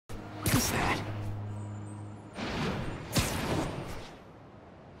was that?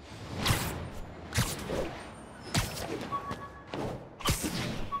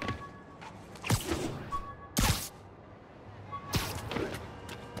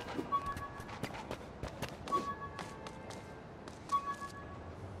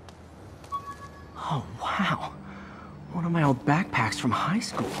 Oh, wow. One of my old backpacks from high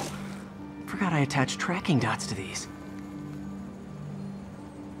school. Forgot I attached tracking dots to these.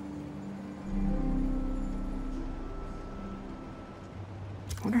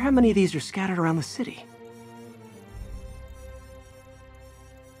 Wonder how many of these are scattered around the city.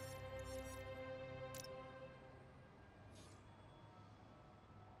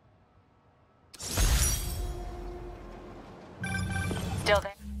 Still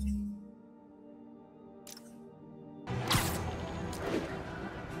there?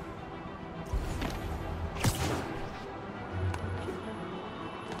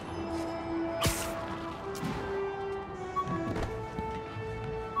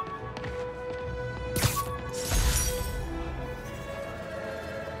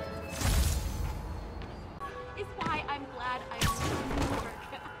 Is why I'm glad I'm in New York.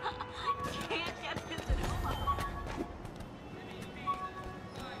 Can't get this at home.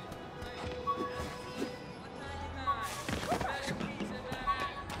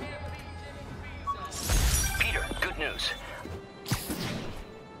 Peter, good news.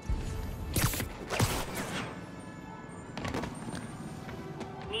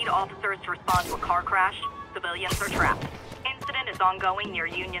 Need officers to respond to a car crash. Civilians are trapped. Incident is ongoing near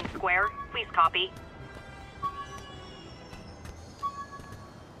Union Square. Please copy.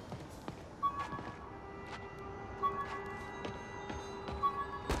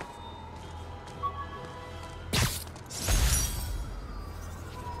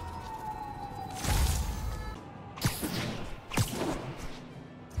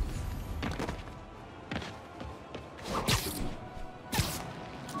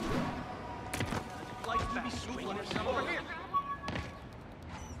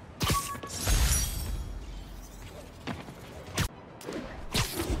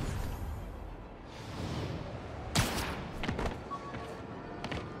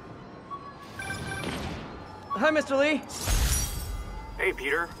 Hi, Mr. Lee. Hey,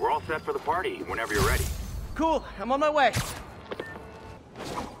 Peter. We're all set for the party whenever you're ready. Cool, I'm on my way.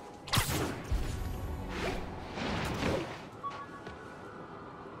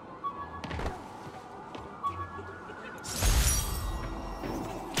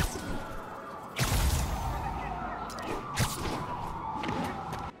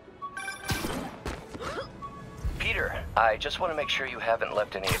 Peter, I just want to make sure you haven't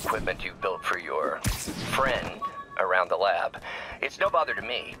left any equipment you built for your friend around the lab. It's no bother to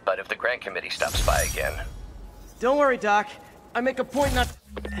me, but if the grant committee stops by again... Don't worry, Doc. I make a point not...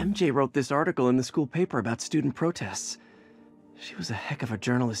 MJ wrote this article in the school paper about student protests. She was a heck of a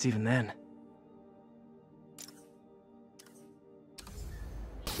journalist even then.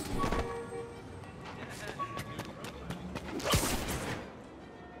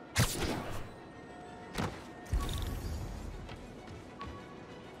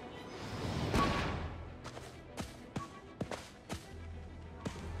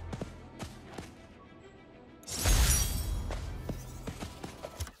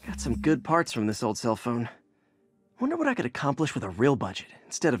 Some good parts from this old cell phone. Wonder what I could accomplish with a real budget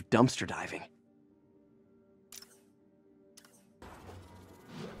instead of dumpster diving.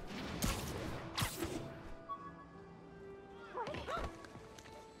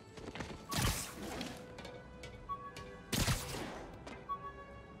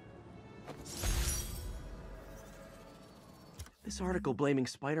 This article blaming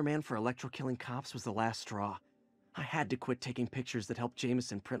Spider-Man for electro-killing cops was the last straw. I had to quit taking pictures that helped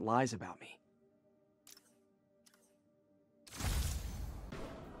Jameson print lies about me.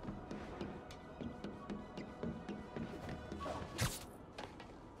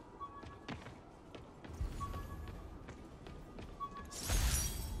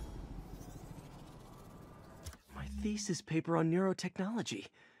 My thesis paper on neurotechnology.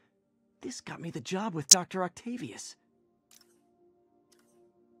 This got me the job with Dr. Octavius.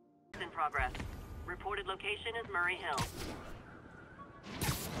 In progress. Reported location is Murray Hill.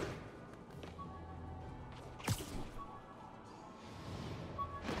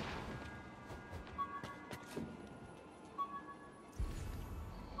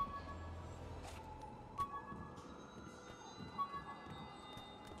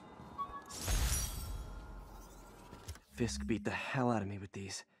 Fisk beat the hell out of me with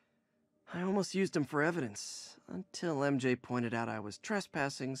these. I almost used them for evidence, until MJ pointed out I was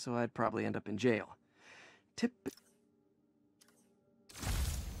trespassing, so I'd probably end up in jail.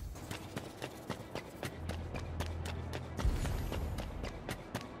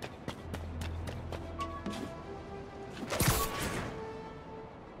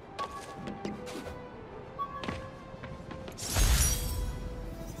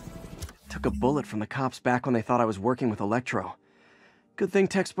 took a bullet from the cops back when they thought I was working with Electro. Good thing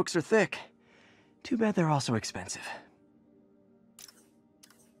textbooks are thick. Too bad they're also expensive.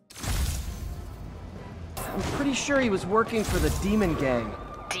 I'm pretty sure he was working for the Demon Gang.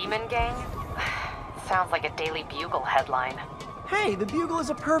 Demon Gang? Sounds like a Daily Bugle headline. Hey, the Bugle is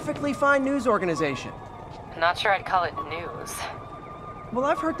a perfectly fine news organization. Not sure I'd call it news. Well,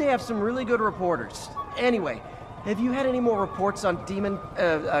 I've heard they have some really good reporters. Anyway, have you had any more reports on demon,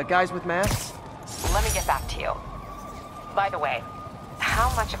 guys with masks? Let me get back to you. By the way,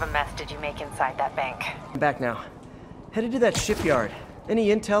 how much of a mess did you make inside that bank? I'm back now. Headed to that shipyard. Any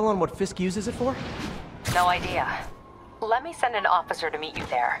intel on what Fisk uses it for? No idea. Let me send an officer to meet you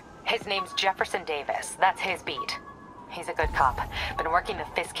there. His name's Jefferson Davis. That's his beat. He's a good cop. Been working the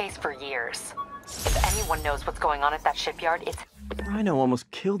Fisk case for years. If anyone knows what's going on at that shipyard, it's... Rhino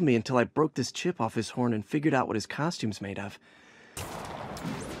almost killed me until I broke this chip off his horn and figured out what his costume's made of.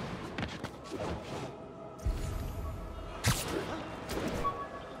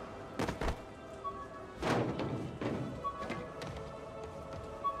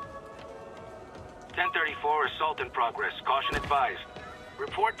 Assault in progress. Caution advised.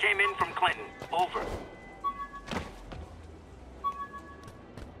 Report came in from Clinton. Over.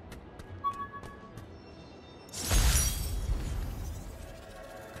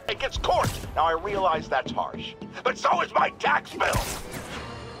 It gets court. Now I realize that's harsh. But so is my tax bill!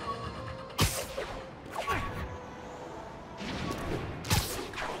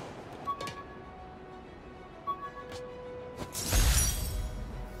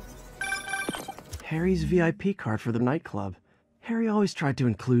 Harry's VIP card for the nightclub. Harry always tried to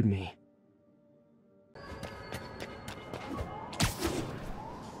include me.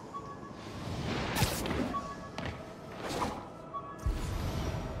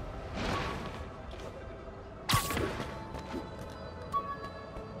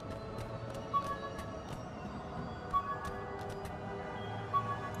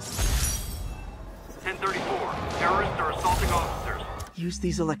 Used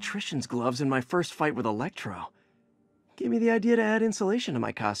these electrician's gloves in my first fight with Electro. Gave me the idea to add insulation to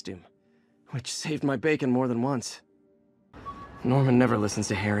my costume, which saved my bacon more than once. Norman never listens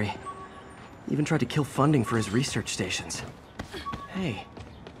to Harry. Even tried to kill funding for his research stations. Hey,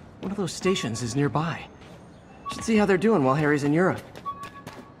 one of those stations is nearby. Should see how they're doing while Harry's in Europe.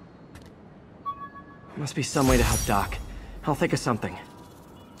 Must be some way to help Doc. I'll think of something.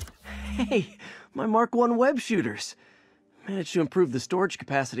 Hey, my Mark I web shooters. Managed to improve the storage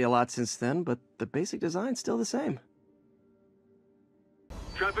capacity a lot since then, but the basic design's still the same.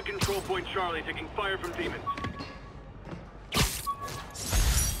 Traffic control point Charlie taking fire from demons.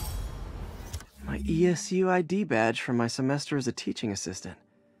 My ESU ID badge from my semester as a teaching assistant.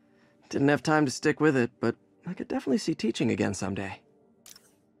 Didn't have time to stick with it, but I could definitely see teaching again someday.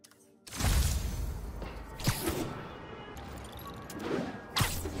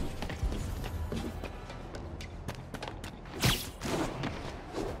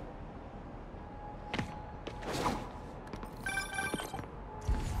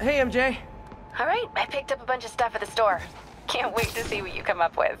 Hey, MJ. All right, I picked up a bunch of stuff at the store. Can't wait to see what you come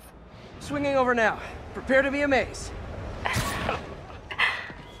up with. Swinging over now. Prepare to be amazed.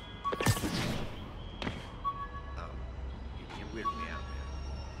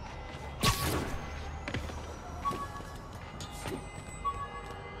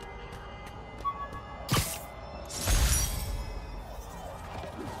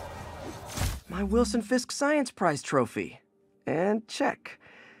 My Wilson Fisk Science Prize trophy. And check.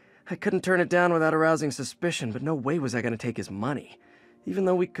 I couldn't turn it down without arousing suspicion, but no way was I going to take his money, even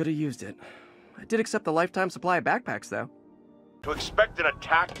though we could have used it. I did accept the lifetime supply of backpacks, though. To expect an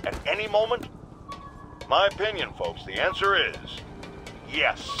attack at any moment? My opinion, folks, the answer is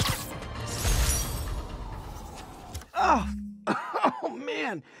yes. Oh, oh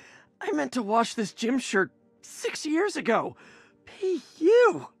man. I meant to wash this gym shirt 6 years ago.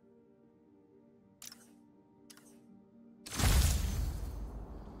 P.U.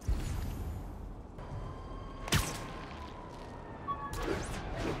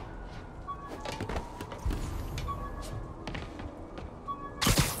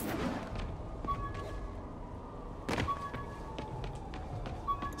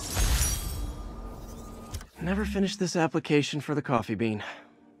 Never finished this application for the coffee bean.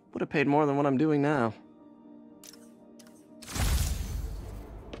 Would have paid more than what I'm doing now.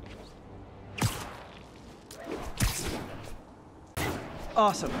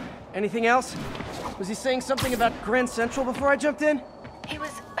 Awesome. Anything else? Was he saying something about Grand Central before I jumped in? He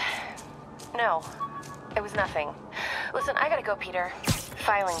was... No, it was nothing. Listen, I gotta go, Peter.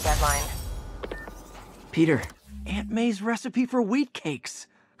 Filing deadline. Peter, Aunt May's recipe for wheat cakes.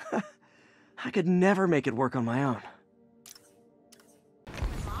 I could never make it work on my own.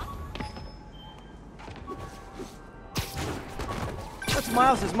 That's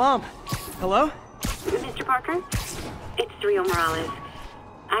Miles' mom. Hello? Mr. Parker? It's Rio Morales.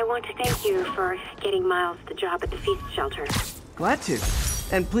 I want to thank you for getting Miles the job at the feast shelter. Glad to.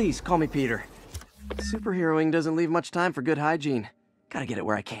 And please, call me Peter. Superheroing doesn't leave much time for good hygiene. Gotta get it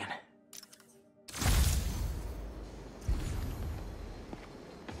where I can.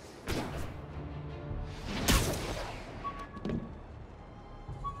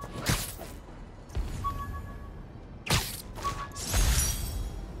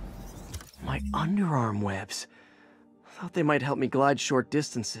 My underarm webs. Thought they might help me glide short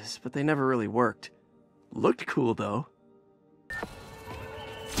distances, but they never really worked. Looked cool, though.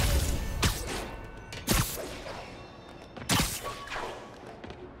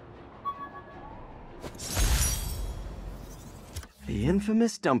 The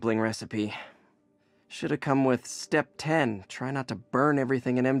infamous dumpling recipe. Should have come with step 10. Try not to burn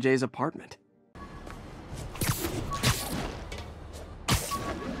everything in MJ's apartment.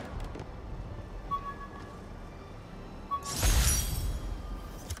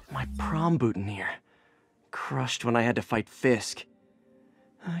 My prom boutonniere. Crushed when I had to fight Fisk.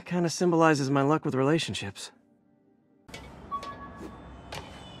 Kinda symbolizes my luck with relationships.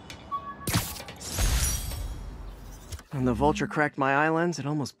 When the Vulture cracked my eye lens, it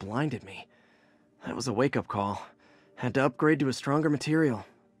almost blinded me. That was a wake-up call. Had to upgrade to a stronger material.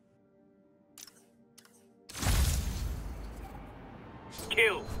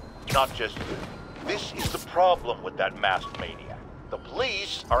 Kill. Not just you. This is the problem with that masked maniac. The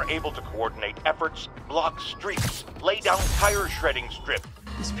police are able to coordinate efforts, block streets, lay down tire shredding strips.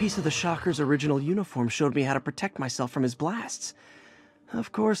 This piece of the Shocker's original uniform showed me how to protect myself from his blasts.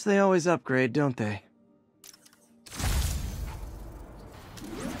 Of course, they always upgrade, don't they?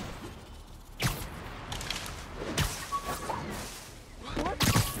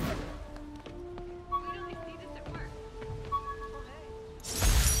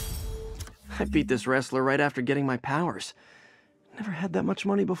 I beat this wrestler right after getting my powers. Never had that much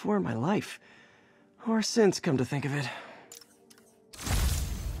money before in my life. Or since, come to think of it.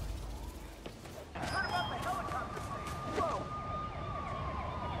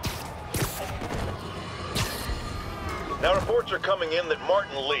 Now reports are coming in that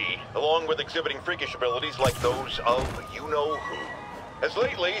Martin Lee, along with exhibiting freakish abilities like those of you-know-who, has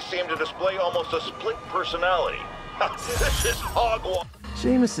lately seemed to display almost a split personality. This is hogwash.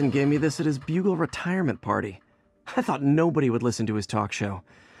 Jameson gave me this at his Bugle retirement party. I thought nobody would listen to his talk show.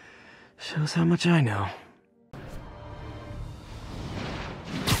 Shows how much I know.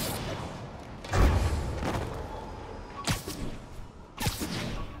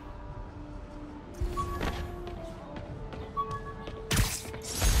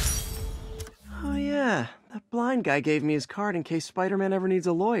 Oh yeah, that blind guy gave me his card in case Spider-Man ever needs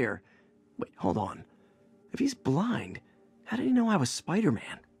a lawyer. Wait, hold on. If he's blind, how did he know I was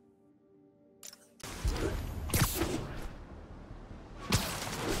Spider-Man? A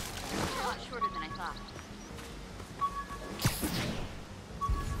lot shorter than I thought.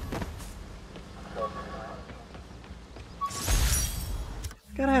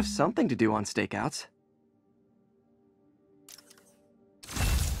 Gotta have something to do on stakeouts.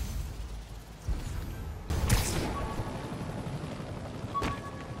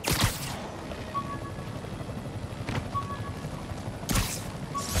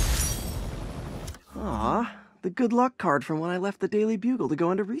 Aw, the good luck card from when I left the Daily Bugle to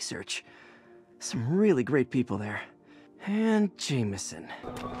go into research. Some really great people there. And Jameson.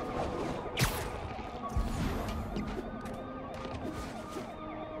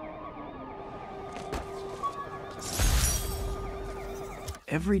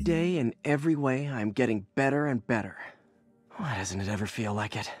 Every day in every way, I'm getting better and better. Why doesn't it ever feel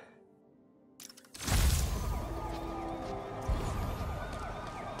like it?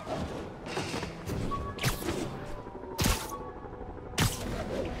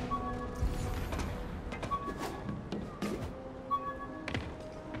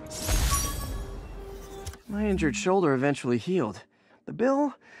 My injured shoulder eventually healed. The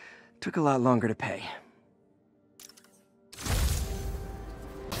bill took a lot longer to pay.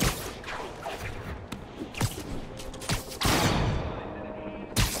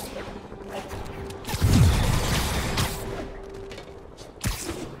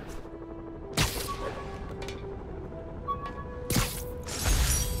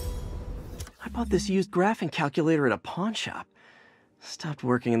 I bought this used graphing calculator at a pawn shop. Stopped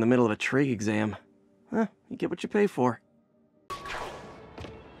working in the middle of a trig exam. Huh, you get what you pay for.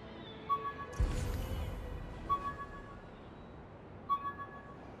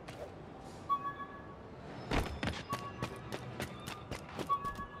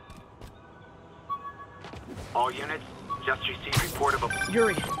 All units, just received report of a...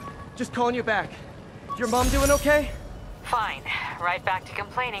 Yuri, just calling you back. Your mom doing okay? Fine. Right back to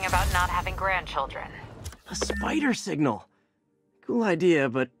complaining about not having grandchildren. A spider signal. Cool idea,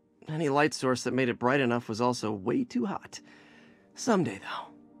 but any light source that made it bright enough was also way too hot. Someday, though.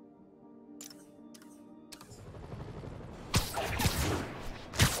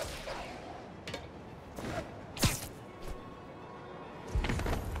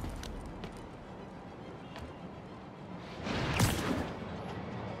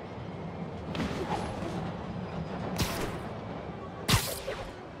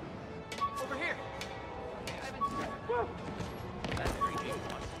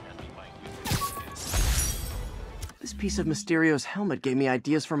 This piece of Mysterio's helmet gave me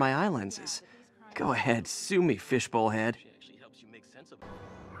ideas for my eye lenses. Go ahead, sue me, fishbowl head.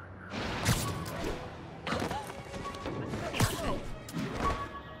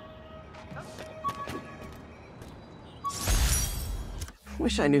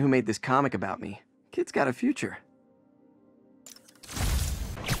 Wish I knew who made this comic about me. Kid's got a future.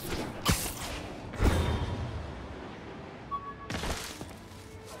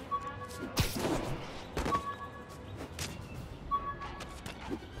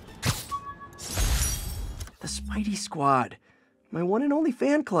 The Spidey Squad. My one and only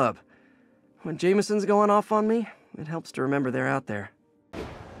fan club. When Jameson's going off on me, it helps to remember they're out there.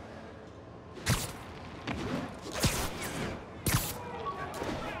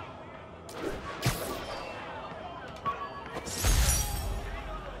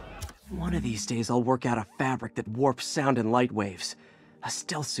 One of these days I'll work out a fabric that warps sound and light waves. A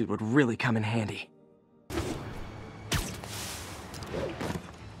stealth suit would really come in handy.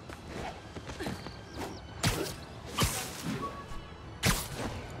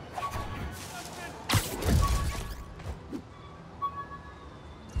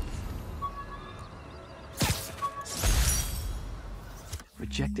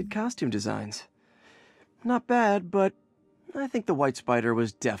 Rejected costume designs. Not bad, but I think the White Spider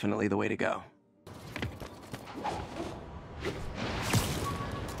was definitely the way to go.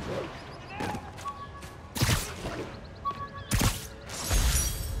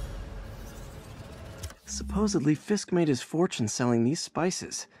 Supposedly, Fisk made his fortune selling these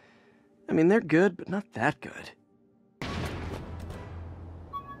spices. I mean, they're good, but not that good.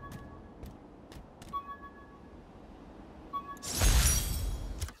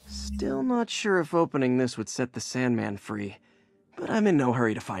 Still not sure if opening this would set the Sandman free, but I'm in no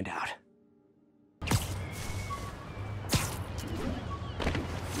hurry to find out.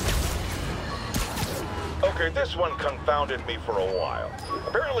 Okay, this one confounded me for a while.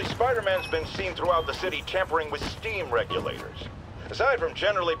 Apparently, Spider-Man's been seen throughout the city tampering with steam regulators. Aside from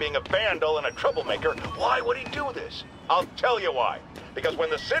generally being a vandal and a troublemaker, why would he do this? I'll tell you why. Because when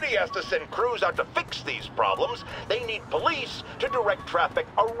the city has to send crews out to fix these problems, they need police to direct traffic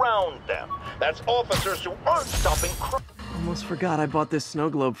around them. That's officers who aren't stopping crime. Almost forgot I bought this snow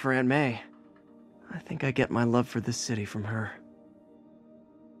globe for Aunt May. I think I get my love for this city from her.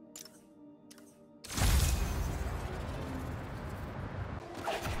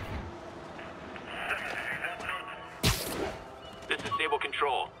 This is Stable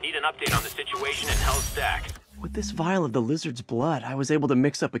Control. Need an update on the situation in Hell's Stack. With this vial of the lizard's blood, I was able to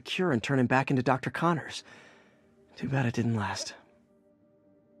mix up a cure and turn him back into Dr. Connors. Too bad it didn't last.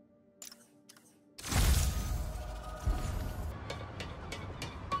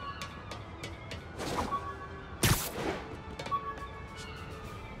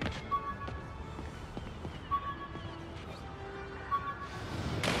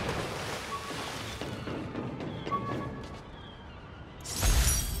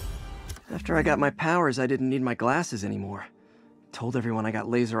 After I got my powers, I didn't need my glasses anymore. Told everyone I got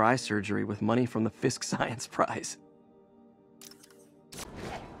laser eye surgery with money from the Fisk Science Prize.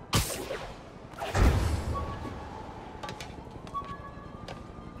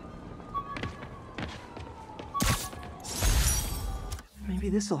 Maybe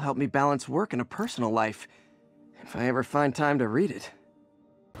this'll help me balance work and a personal life, if I ever find time to read it.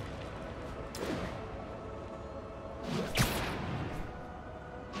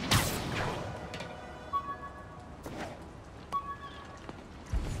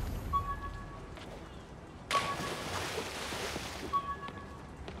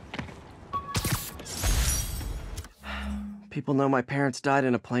 People know my parents died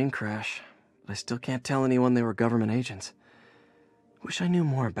in a plane crash, but I still can't tell anyone they were government agents. Wish I knew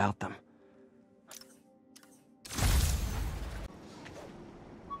more about them.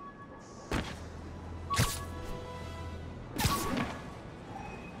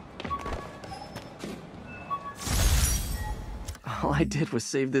 All I did was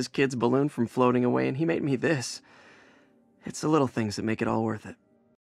save this kid's balloon from floating away, and he made me this. It's the little things that make it all worth it.